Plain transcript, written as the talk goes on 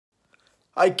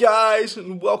Hi guys,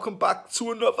 and welcome back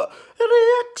to another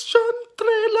reaction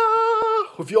trailer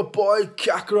with your boy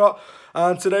Kakarot.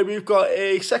 And today we've got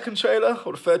a second trailer,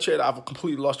 or the third trailer, I've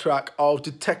completely lost track, of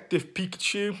Detective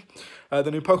Pikachu, the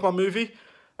new Pokemon movie.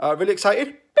 Really excited.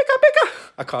 Pika Pika!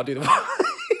 I can't do the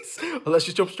voice. Well, let's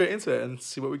just jump straight into it and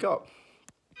see what we got.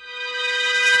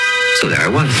 So there I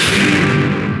was.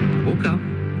 Woke up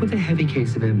with a heavy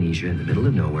case of amnesia in the middle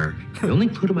of nowhere. The only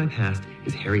clue to my past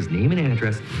is Harry's name and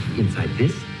address inside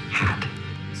this hat.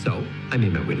 So I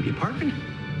made my way to the apartment,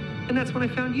 and that's when I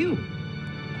found you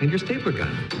and your stapler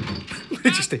gun.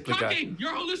 Your stapler gun.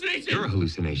 You're a hallucination. You're a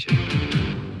hallucination.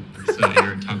 So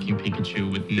you're a talking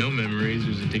Pikachu with no memories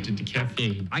who's addicted to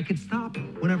caffeine. I can stop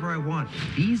whenever I want.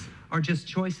 These are just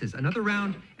choices. Another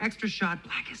round, extra shot,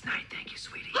 black as night. Thank you,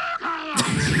 sweetie.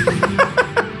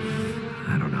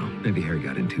 I don't know. Maybe Harry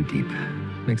got in too deep.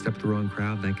 Mixed up the wrong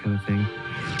crowd, that kind of thing.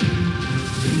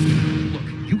 Look,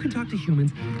 you can talk to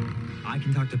humans. I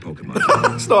can talk to Pokemon.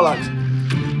 Snorlax.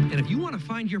 And if you want to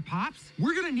find your pops,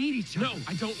 we're going to need each other. No,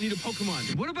 I don't need a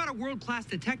Pokemon. What about a world-class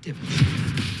detective?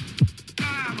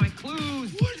 Ah, my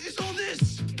clues. What is all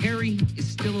this? Harry is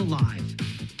still alive.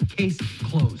 Case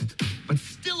closed, but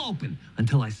still open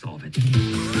until I solve it.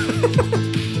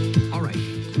 All right,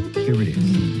 here it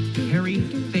is. Harry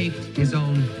faked his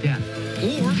own death,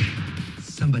 or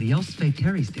somebody else faked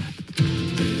Harry's death.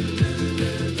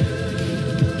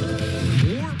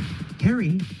 Or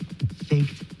Harry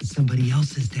faked somebody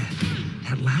else's death.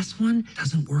 That last one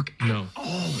doesn't work at No.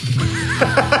 all.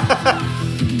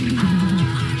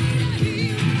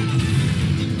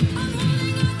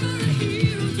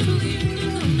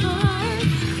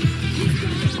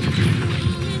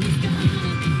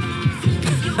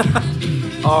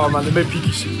 Oh man, they made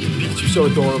Pikachu so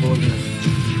adorable in this.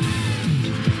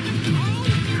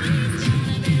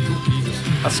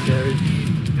 That's scary.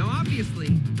 Now,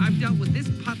 obviously, I've dealt with this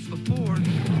putz before,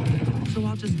 so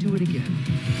I'll just do it again.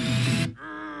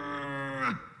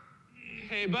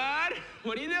 Hey, bud.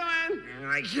 What are you doing?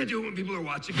 I can't do it when people are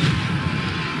watching.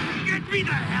 Get me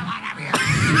the hell out of here!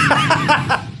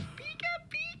 Pika,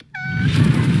 Pika!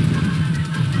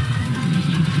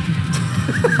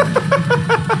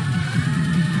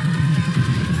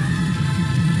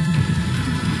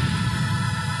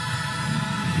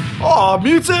 Oh,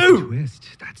 Mewtwo! Twist.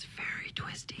 That's very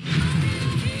twisty.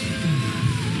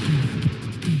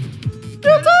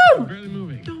 Mewtwo! Barely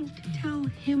moving. Don't tell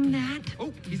him that.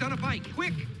 Oh, he's on a bike.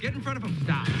 Quick, get in front of him.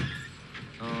 Stop.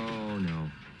 Oh,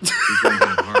 no. He's going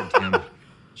down hard, Tim.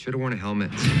 Should have worn a helmet.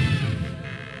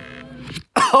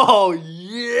 Oh,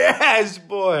 yes,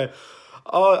 boy.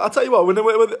 Oh, I'll tell you what,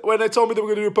 when they told me they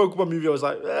were going to do a Pokemon movie, I was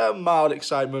like, mild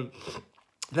excitement.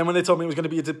 Then when they told me it was going to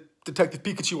be a Detective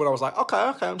Pikachu one, I was like,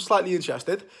 okay, I'm slightly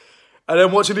interested. And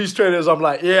then watching these trailers, I'm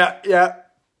like, yeah,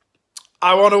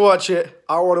 I want to watch it.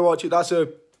 That's a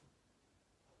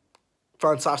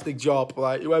fantastic job.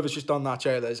 Like, whoever's just done that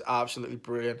trailer is absolutely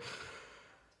brilliant.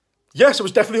 Yes, it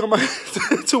was definitely on my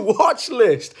to watch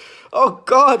list. Oh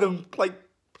God, I'm like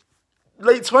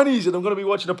late 20s and I'm going to be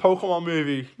watching a Pokemon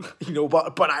movie. You know,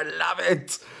 but I love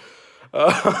it.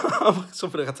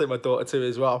 Something I can take my daughter to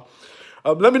as well.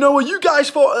 Let me know what you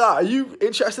guys thought of that. Are you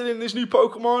interested in this new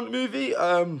Pokemon movie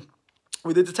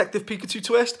with the Detective Pikachu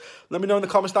twist? Let me know in the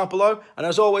comments down below. And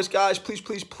as always, guys, please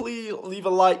leave a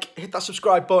like, hit that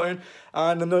subscribe button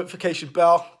and the notification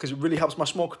bell, because it really helps my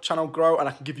small channel grow and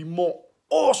I can give you more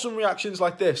awesome reactions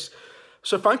like this.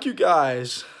 So thank you,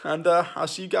 guys. And I'll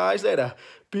see you guys later.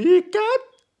 Pikachu!